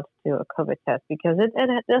child to a COVID test because it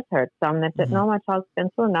does hurt some. They said, no, my child's been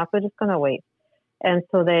through enough, we're just going to wait. And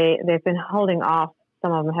so they've been holding off.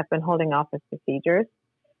 Some of them have been holding off with procedures.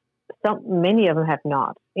 Many of them have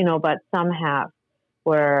not, but some have,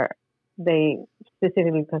 where they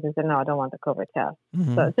specifically because they said, no, I don't want the COVID test.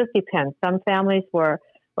 Mm-hmm. So it just depends. Some families were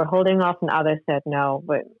holding off and others said, no,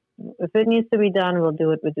 but if it needs to be done, we'll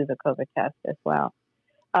do it. We'll do the COVID test as well.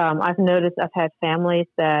 I've noticed I've had families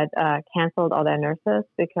that canceled all their nurses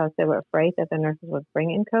because they were afraid that the nurses would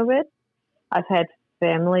bring in COVID. I've had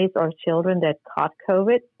families or children that caught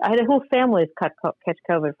COVID. I had a whole family catch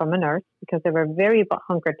COVID from a nurse because they were very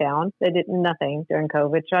hunkered down. They did nothing during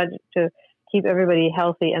COVID, tried to keep everybody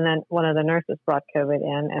healthy, and then one of the nurses brought COVID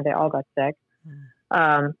in, and they all got sick.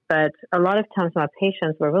 But a lot of times my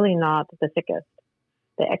patients were really not the sickest.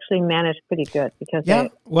 They actually managed pretty good because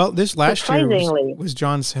this last year was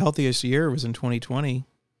John's healthiest year. It was in 2020.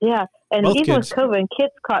 Yeah, and both even kids. with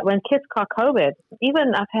COVID, when kids caught COVID,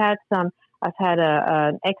 even I've had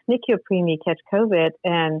an ex-NICU preemie catch COVID,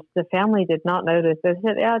 and the family did not notice. They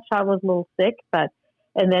said, "Yeah, the child was a little sick,"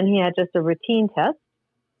 and then he had just a routine test.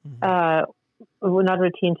 Mm-hmm. Not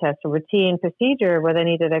routine test, a routine procedure where they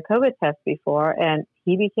needed a COVID test before, and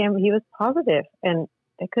he was positive, and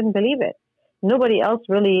they couldn't believe it. Nobody else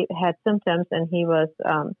really had symptoms, and he was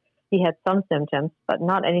he had some symptoms, but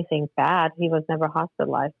not anything bad. He was never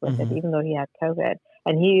hospitalized with it, even though he had COVID.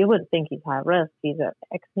 And you would think he's high risk. He's an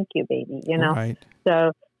ex-NICU baby, you know. Right.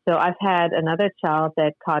 So I've had another child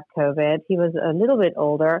that caught COVID. He was a little bit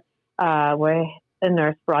older, where a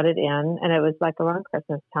nurse brought it in, and it was like around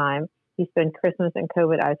Christmas time. He spent Christmas in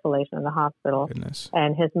COVID isolation in the hospital. Goodness.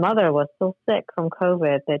 And his mother was so sick from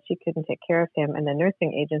COVID that she couldn't take care of him, and the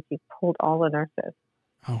nursing agency pulled all the nurses.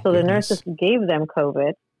 Oh, so goodness. the nurses gave them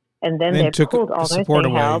COVID, and then they took pulled all support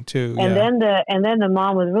nursing away help. too. And Yeah. then the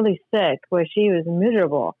mom was really sick, where she was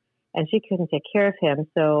miserable, and she couldn't take care of him.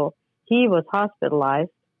 So he was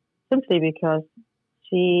hospitalized simply because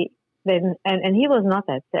he was not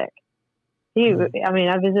that sick. I mean,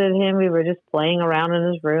 I visited him. We were just playing around in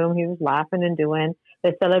his room. He was laughing and doing.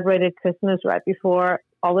 They celebrated Christmas right before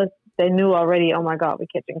all this. They knew already, oh my God, we're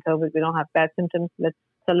catching COVID. We don't have bad symptoms. Let's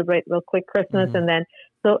celebrate real quick Christmas. And then,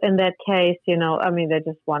 so in that case, you know, I mean, they're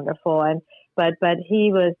just wonderful. But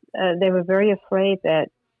he was, they were very afraid that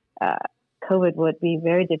COVID would be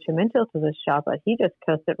very detrimental to this child, but he just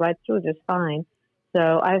cursed it right through just fine.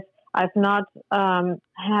 So I've not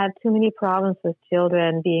had too many problems with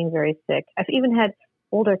children being very sick. I've even had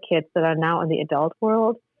older kids that are now in the adult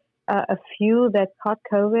world, a few that caught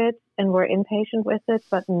COVID and were inpatient with it,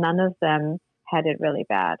 but none of them had it really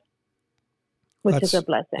bad, which is a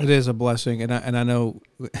blessing. It is a blessing. And I know,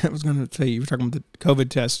 I was going to say, you were talking about the COVID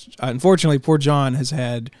test. Unfortunately, poor John has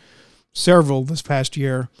had several this past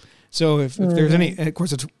year. So if there's any, of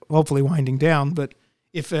course it's hopefully winding down, but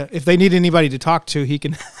if they need anybody to talk to, he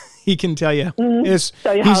can tell you.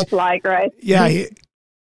 Tell you how it's like, right? Yeah.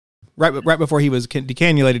 Right before he was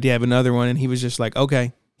decannulated, he had another one, and he was just like,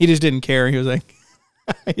 okay. He just didn't care. He was like,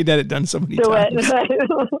 he'd had it done so many times.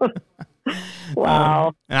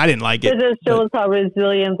 Wow. And I didn't like it. It just shows how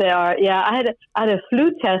resilient they are. Yeah, I had a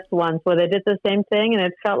flu test once where they did the same thing, and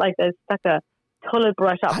it felt like they stuck a toilet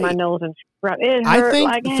brush up my nose and it hurt. I think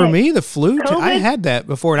like, for me, the flu, I had that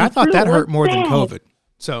before, and I thought that hurt more than COVID.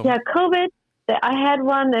 So yeah, COVID. I had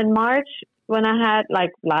one in March when I had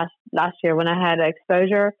last year when I had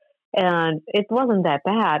exposure, and it wasn't that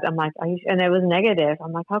bad. I'm like, and it was negative.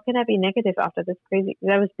 I'm like, how can I be negative after this crazy?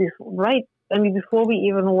 That was before we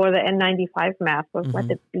even wore the N95 mask. Was like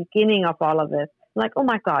the beginning of all of this. I'm like, oh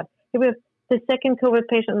my God, we have the second COVID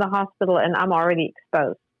patient in the hospital, and I'm already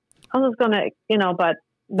exposed. I was gonna, but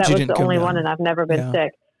that was the only one, and I've never been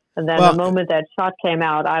sick. And then the moment that shot came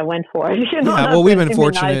out, I went for it. We've been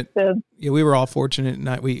fortunate. Yeah, we were all fortunate.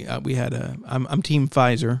 And we had I'm Team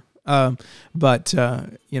Pfizer. But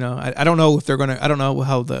I don't know if they're gonna. I don't know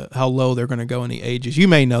how low they're gonna go in the ages. You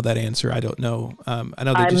may know that answer. I don't know. I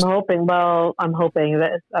know. I'm hoping. Well, I'm hoping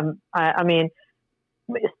that. I mean,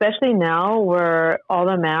 especially now where all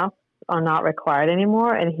the masks are not required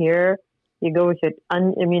anymore, and here you go with your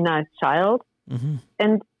unimmunized child,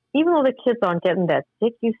 and even though the kids aren't getting that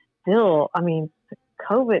sick, you still. I mean,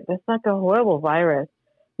 COVID. That's like a horrible virus.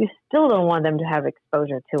 You still don't want them to have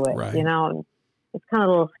exposure to it. Right. It's kind of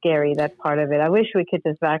a little scary, that part of it. I wish we could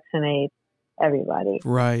just vaccinate everybody.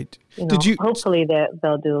 Right. Hopefully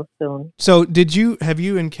they'll do soon. So have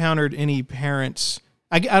you encountered any parents?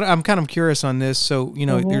 I'm kind of curious on this. So,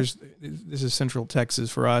 this is Central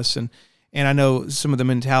Texas for us. And I know some of the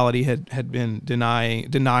mentality had been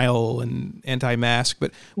denial and anti-mask,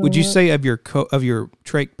 but would you say of your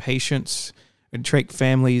trach patients and trach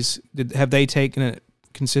families, have they taken it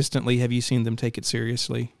consistently? Have you seen them take it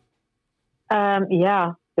seriously?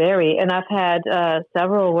 Yeah, very. And I've had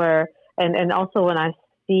several where, and also when I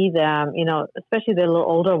see them, especially the little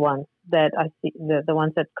older ones that I see, the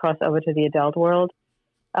ones that cross over to the adult world,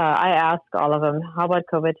 I ask all of them, how about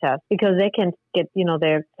COVID tests? Because they can get,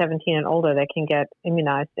 they're 17 and older, they can get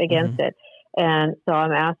immunized against it. And so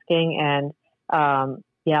I'm asking, and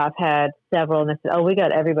I've had several, and they said, oh, we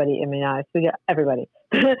got everybody immunized. We got everybody.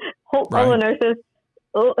 All the nurses,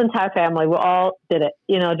 entire family, we all did it,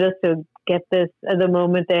 just to get this at the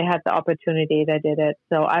moment they had the opportunity, they did it.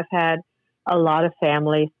 So I've had a lot of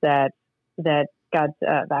families that got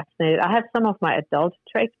vaccinated. I have some of my adult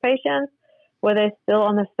trach patients where they're still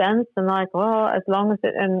on the fence and like, well, as long as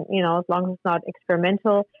it's not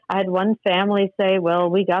experimental. I had one family say,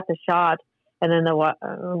 well, we got the shot, and then the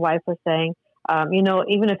wife was saying,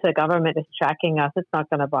 even if the government is tracking us, it's not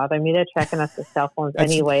going to bother me. They're tracking us with cell phones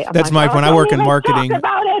anyway. That's my point. I work in marketing.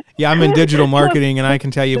 Yeah, I'm in digital marketing, and I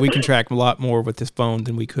can tell you we can track a lot more with this phone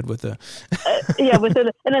than we could with the.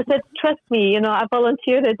 And I said, trust me, I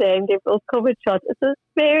volunteered today and gave those COVID shots. It's a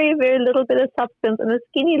very, very little bit of substance and a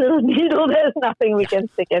skinny little needle. There's nothing we can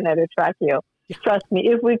stick in there to track you. Yeah. Trust me,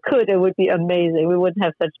 if we could, it would be amazing. We wouldn't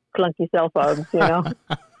have such clunky cell phones,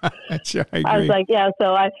 Sure, I I was agree. like, yeah.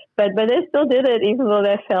 But they still did it, even though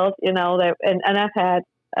they felt, that, and I've had,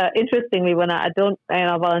 interestingly, when I don't, and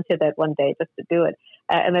I volunteered that one day just to do it.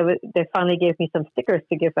 And they finally gave me some stickers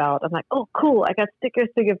to give out. I'm like, oh, cool. I got stickers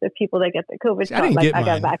to give to people that get the COVID See, shot. I didn't get I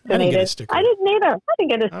got mine. vaccinated. I didn't get a sticker. I didn't either. I didn't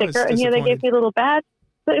get a I was sticker. And here they gave me a little badge.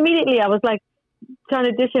 So immediately I was like trying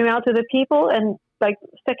to dish them out to the people. And like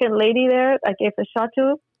second lady there, I gave the shot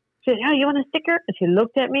to. She said, oh, you want a sticker? And she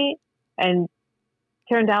looked at me, and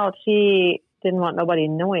turned out she didn't want nobody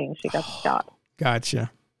knowing she got the shot.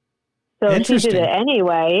 Gotcha. So she did it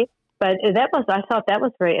anyway. But I thought that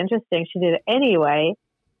was very interesting. She did it anyway,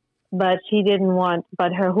 but she didn't want,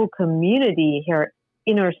 but her whole community, her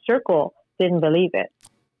inner circle didn't believe it.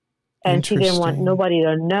 And she didn't want nobody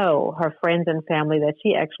to know, her friends and family, that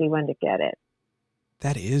she actually went to get it.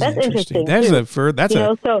 That's interesting.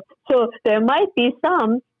 So there might be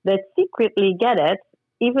some that secretly get it,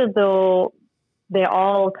 even though they're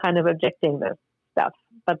all kind of objecting this stuff,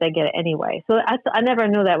 but they get it anyway. So I never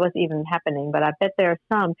knew that was even happening, but I bet there are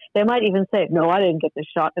some. They might even say, "No, I didn't get the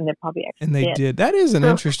shot," and they probably actually did. That is an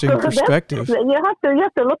interesting perspective. You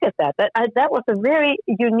have to look at that. That was a very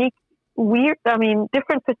unique, weird.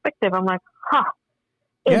 Different perspective. I'm like,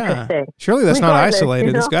 interesting. Yeah. Surely that's not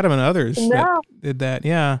isolated. There's got to be others that did that.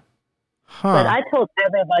 Yeah. Huh. But I told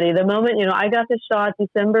everybody the moment, I got the shot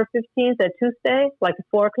December 15th at Tuesday, like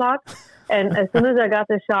 4:00. And as soon as I got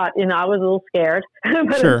the shot, I was a little scared.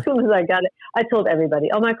 But Sure. As soon as I got it, I told everybody,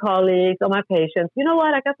 all my colleagues, all my patients, you know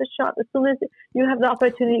what? I got the shot. As soon as you have the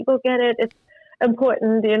opportunity, go get it. It's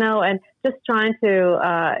important, and just trying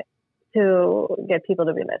to get people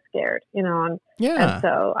to be less scared, And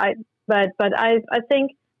so I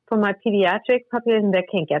think for my pediatric population, they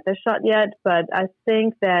can't get the shot yet, but I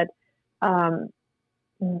think that,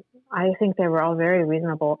 I think they were all very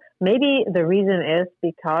reasonable. Maybe the reason is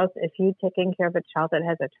because if you're taking care of a child that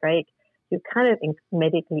has a trach, you're kind of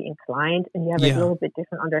medically inclined and you have a little bit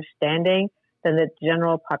different understanding than the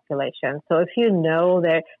general population. So if you know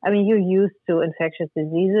that, you're used to infectious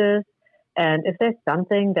diseases, and if there's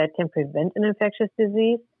something that can prevent an infectious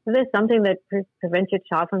disease, if there's something that prevents your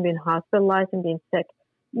child from being hospitalized and being sick,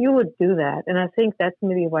 you would do that. And I think that's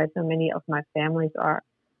maybe why so many of my families are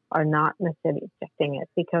not necessarily rejecting it,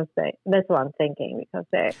 because that's what I'm thinking, because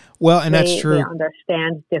that's true. They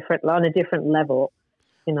understand on a different level,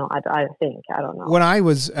 I think, I don't know. When I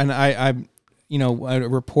was, and I a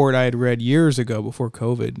report I had read years ago before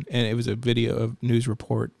COVID, and it was a news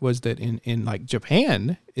report, was that in like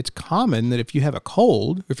Japan, it's common that if you have a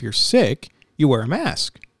cold, if you're sick, you wear a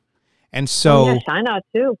mask. And so China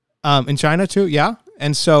too. In China too. Yeah.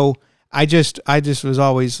 And so I just was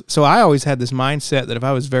always, so I always had this mindset that if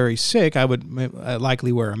I was very sick, I would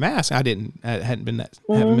likely wear a mask. I hadn't been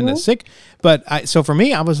that sick, but so for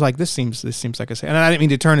me, I was like, this seems like a, and I didn't mean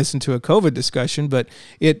to turn this into a COVID discussion, but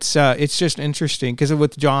it's just interesting because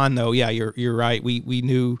with John though, yeah, you're right. We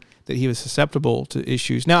knew that he was susceptible to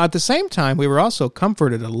issues. Now at the same time, we were also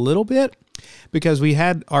comforted a little bit because we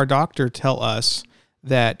had our doctor tell us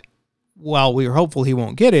that while we were hopeful he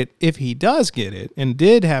won't get it, if he does get it and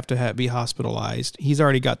did have to be hospitalized, he's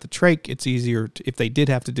already got the trach. It's easier if they did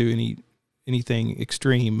have to do anything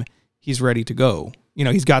extreme, he's ready to go.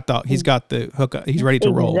 He's got the hook. He's ready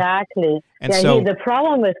to roll. Exactly. And so the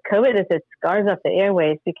problem with COVID is it scars up the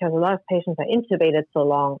airways because a lot of patients are intubated so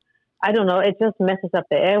long. I don't know. It just messes up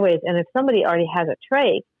the airways. And if somebody already has a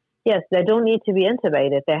trach, yes, they don't need to be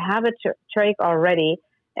intubated. They have a trach already,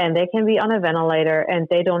 and they can be on a ventilator, and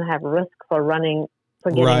they don't have risk for getting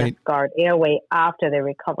a scarred airway after they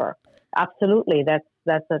recover. Absolutely,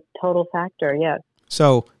 that's a total factor. Yes.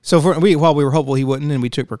 So while we were hopeful he wouldn't, and we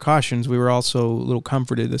took precautions, we were also a little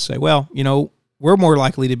comforted to say, well, we're more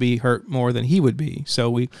likely to be hurt more than he would be. So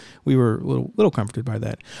we were a little comforted by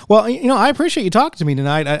that. Well, I appreciate you talking to me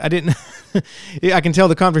tonight. I didn't. I can tell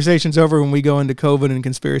the conversation's over when we go into COVID and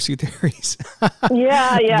conspiracy theories.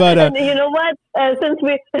 Yeah. But and you know what? Since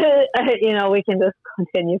we, we can just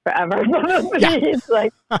continue forever. It's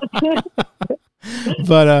like.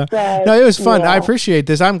 But no, it was fun. Yeah. I appreciate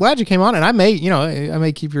this. I'm glad you came on, and I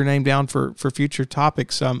may keep your name down for future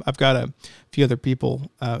topics. I've got a few other people.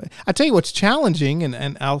 I tell you what's challenging,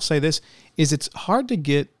 and I'll say this, is it's hard to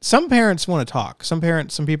get, some parents want to talk. Some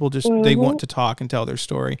people just, they want to talk and tell their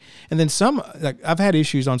story. And then some, like I've had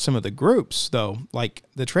issues on some of the groups though, like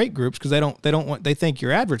the trach groups, because they think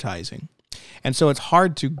you're advertising. And so it's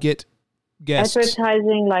hard to get guests.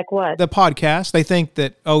 Advertising like what? The podcast. They think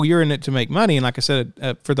that, you're in it to make money. And like I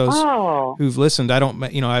said, for those who've listened, I don't,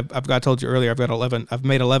 I told you earlier, I've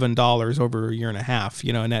made $11 over a year and a half,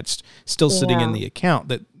 and that's still sitting in the account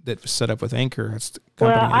that that was set up with Anchor. That's the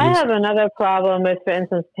Well, company I use. have another problem with, for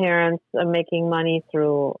instance, parents making money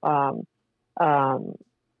through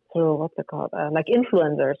what's it called, like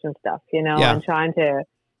influencers and stuff, Yeah. and trying to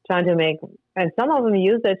make, and some of them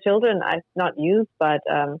use their children, not use, but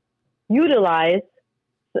utilize,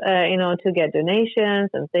 to get donations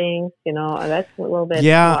and things, and that's a little bit.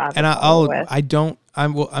 Yeah, and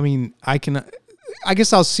I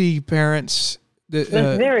guess I'll see parents. It's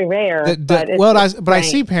very rare. I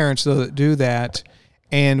see parents though that do that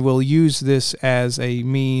and will use this as a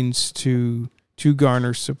means to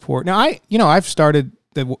garner support. Now I've started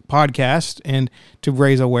the podcast and to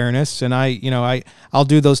raise awareness, and I'll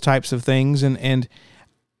do those types of things, and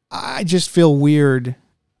I just feel weird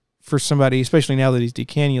for somebody, especially now that he's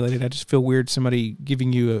decannulated. I just feel weird somebody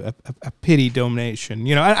giving you a pity donation.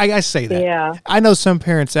 I say that. Yeah. I know some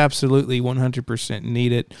parents absolutely 100%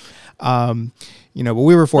 need it. But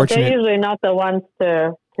we were fortunate. But they're usually not the ones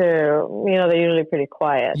to they're usually pretty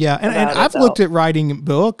quiet. Yeah, and I've looked at writing a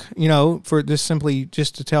book, for this simply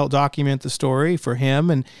just to document the story for him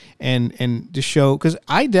and to show, because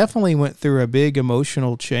I definitely went through a big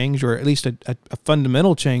emotional change, or at least a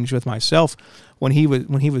fundamental change with myself when he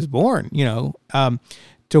was born,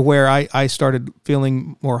 to where I started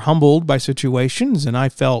feeling more humbled by situations, and I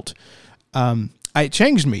felt it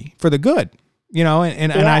changed me for the good. One of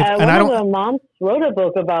the moms wrote a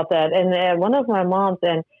book about that, and one of my moms,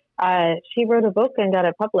 and she wrote a book and got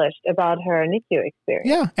it published about her NICU experience.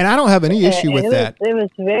 Yeah, and I don't have any issue with that. It was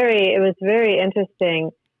very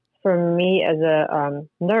interesting for me as a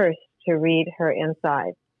nurse to read her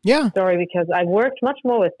inside story, because I worked much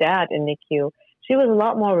more with Dad in NICU. She was a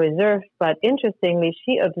lot more reserved, but interestingly,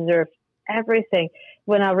 she observed everything.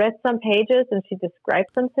 When I read some pages and she described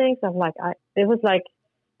some things, I'm like, it was like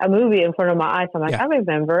a movie in front of my eyes. I'm like, I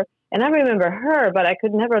remember her, but I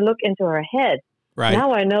could never look into her head. Right.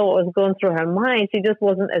 Now I know what was going through her mind. She just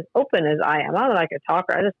wasn't as open as I am. I'm not like a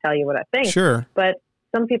talker. I just tell you what I think. Sure. But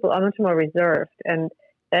some people are much more reserved, and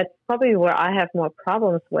that's probably where I have more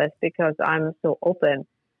problems with, because I'm so open.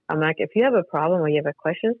 I'm like, if you have a problem or you have a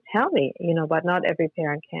question, tell me, but not every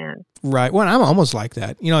parent can. Right. Well, I'm almost like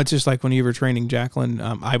that. It's just like when you were training Jacqueline,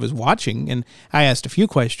 I was watching and I asked a few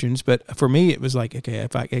questions, but for me, it was like, okay,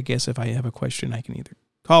 if I have a question, I can either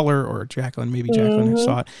call her or Jacqueline. Maybe Jacqueline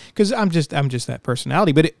saw it, because I'm just that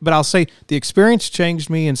personality. But I'll say the experience changed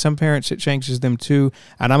me, and some parents it changes them too,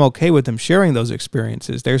 and I'm okay with them sharing those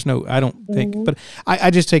experiences. I don't think, but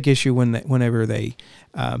I just take issue whenever they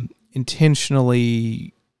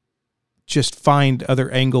intentionally just find other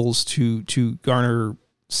angles to garner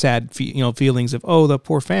sad feelings of, the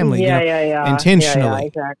poor family.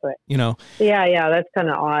 Intentionally. Yeah, exactly. Yeah, that's kind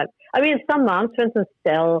of odd. I mean, some moms, for instance,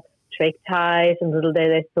 sell trach ties and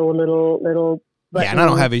they sew little. And I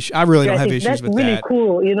don't have issues. I really don't have issues with that. That's really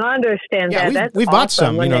cool. I understand that. Yeah, we've bought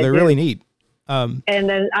some. They're really neat. And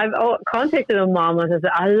then I've contacted a mom and said,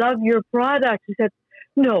 "I love your product." She said,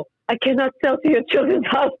 "No, I cannot sell to your children's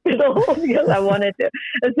hospital," because I wanted to.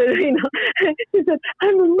 And so, she said,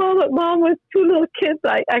 "I'm a mom with 2 little kids.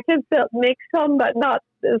 I can make some, but not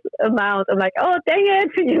this amount." I'm like, "Oh, dang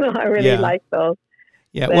it!" I really like those.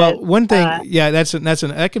 Yeah. Well, one thing,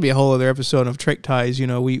 that could be a whole other episode of trach ties.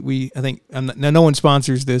 I think no one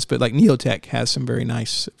sponsors this, but like Neotech has some very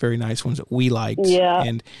nice ones that we liked. Yeah.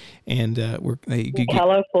 And you could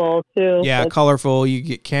colorful too. Yeah, colorful. You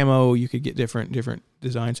get camo. You could get different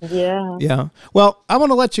designs. Yeah. Yeah. Well, I want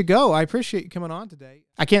to let you go. I appreciate you coming on today.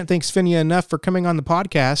 I can't thank Svenja enough for coming on the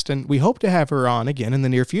podcast, and we hope to have her on again in the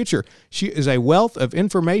near future. She is a wealth of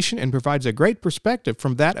information and provides a great perspective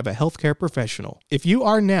from that of a healthcare professional. If you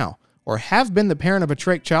are now or have been the parent of a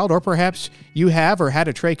trach child, or perhaps you have or had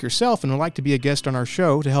a trach yourself and would like to be a guest on our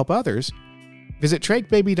show to help others, visit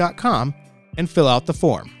trachbaby.com and fill out the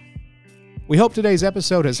form. We hope today's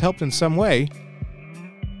episode has helped in some way.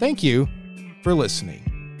 Thank you for listening.